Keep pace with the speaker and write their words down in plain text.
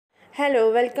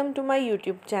Hello, welcome to my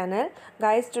YouTube channel.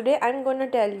 Guys, today I'm going to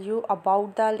tell you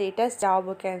about the latest job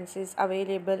vacancies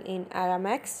available in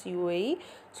Aramex UAE.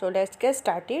 So let's get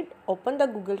started. Open the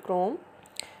Google Chrome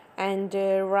and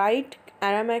write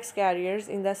Aramex carriers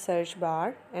in the search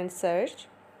bar and search.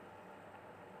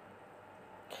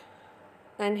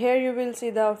 And here you will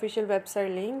see the official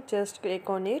website link. Just click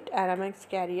on it, Aramex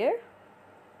carrier.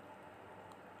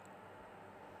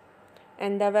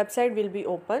 And the website will be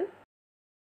open.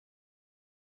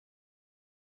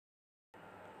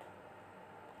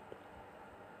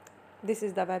 This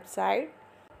is the website.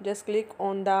 Just click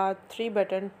on the three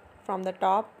button from the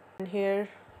top, and here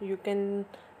you can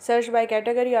search by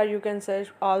category or you can search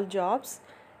all jobs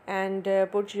and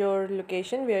put your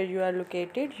location where you are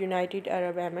located. United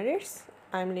Arab Emirates.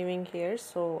 I'm living here,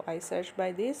 so I search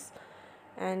by this,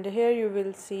 and here you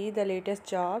will see the latest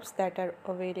jobs that are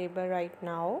available right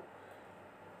now.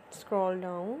 Scroll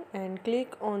down and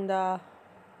click on the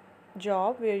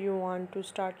job where you want to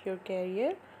start your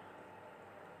career.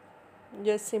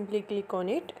 Just simply click on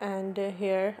it, and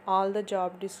here all the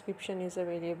job description is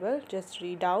available. Just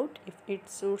read out if it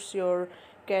suits your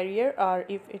career or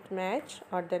if it match,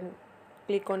 or then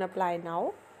click on apply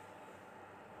now.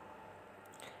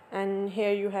 And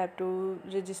here you have to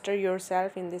register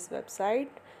yourself in this website.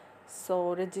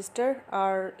 So register,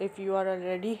 or if you are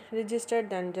already registered,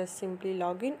 then just simply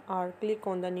log in or click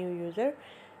on the new user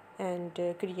and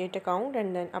create account,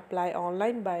 and then apply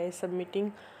online by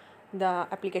submitting the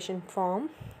application form.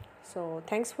 So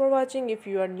thanks for watching. If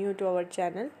you are new to our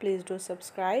channel, please do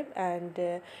subscribe, and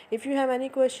if you have any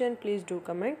question, please do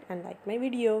comment and like my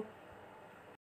video.